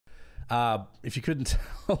If you couldn't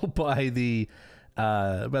tell by the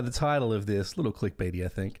title of this, little clickbaity, I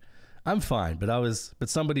think. I'm fine, but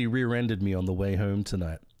somebody rear-ended me on the way home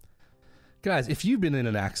tonight. Guys, if you've been in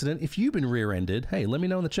an accident, if you've been rear-ended, hey, let me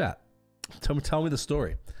know in the chat. Tell me the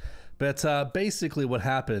story. But basically what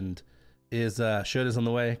happened is, shirt is on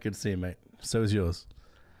the way. Good to see you, mate. So is yours.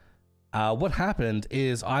 What happened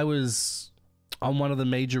is I was on one of the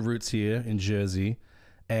major routes here in Jersey,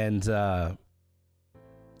 and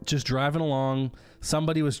just driving along,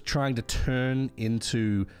 somebody was trying to turn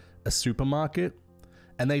into a supermarket,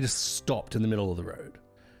 and they just stopped in the middle of the road.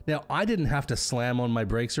 Now, I didn't have to slam on my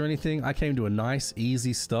brakes or anything. I came to a nice,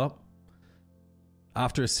 easy stop.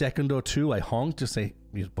 After a second or two, I honked to say,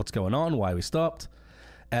 what's going on, why we stopped.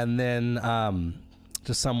 And then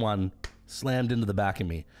just someone slammed into the back of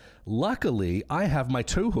me. Luckily, I have my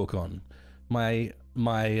tow hook on. My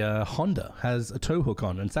Honda has a tow hook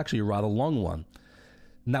on, and it's actually a rather long one.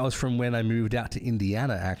 And that was from when I moved out to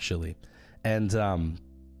Indiana, actually. And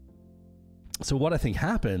so what I think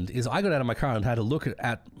happened is I got out of my car and had a look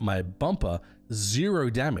at my bumper.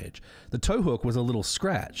 Zero damage. The tow hook was a little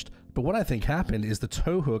scratched. But what I think happened is the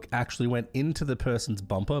tow hook actually went into the person's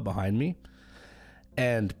bumper behind me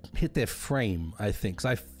and hit their frame, I think. Because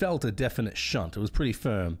I felt a definite shunt. It was pretty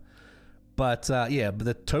firm. But but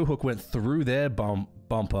the tow hook went through their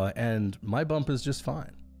bumper, and my bumper's just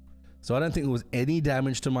fine. So I don't think there was any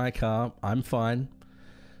damage to my car. I'm fine.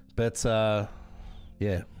 But,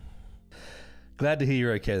 yeah. Glad to hear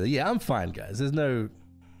you're okay. Yeah, I'm fine, guys. There's no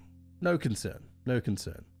concern. No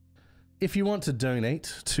concern. If you want to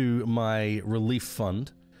donate to my relief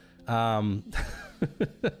fund, my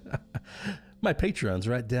Patreon's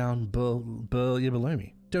right down below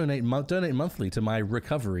me. Donate monthly to my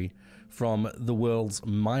recovery from the world's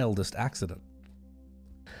mildest accident.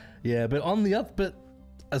 Yeah, but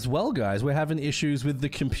as well, guys, we're having issues with the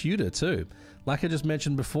computer too. Like I just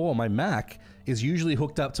mentioned before, my Mac is usually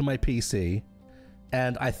hooked up to my PC,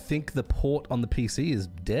 and I think the port on the PC is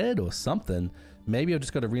dead or something. Maybe I've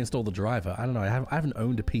just got to reinstall the driver. I don't know. I haven't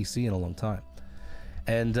owned a PC in a long time.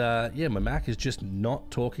 And yeah, my Mac is just not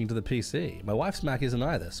talking to the PC. My wife's Mac isn't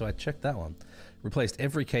either, so I checked that one. Replaced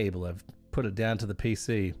every cable. I've put it down to the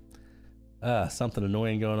PC. Something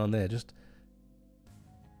annoying going on there.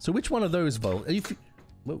 So which one of those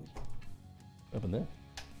Whoa. Up in there.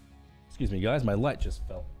 Excuse me, guys. My light just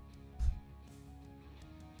fell.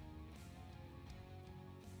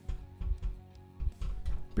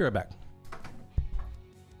 Be right back.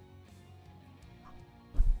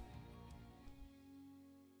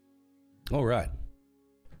 All right.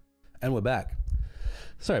 And we're back.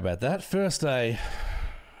 Sorry about that. First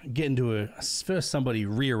somebody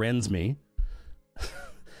rear ends me.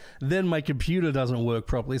 Then my computer doesn't work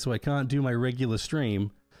properly, so I can't do my regular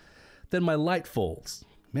stream. Then my light falls.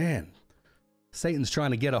 Man, Satan's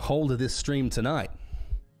trying to get a hold of this stream tonight.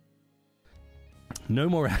 No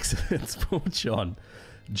more accidents for John.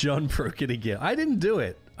 John broke it again. I didn't do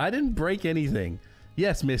it. I didn't break anything.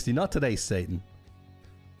 Yes, Misty, not today, Satan.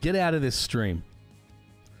 Get out of this stream.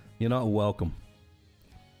 You're not welcome.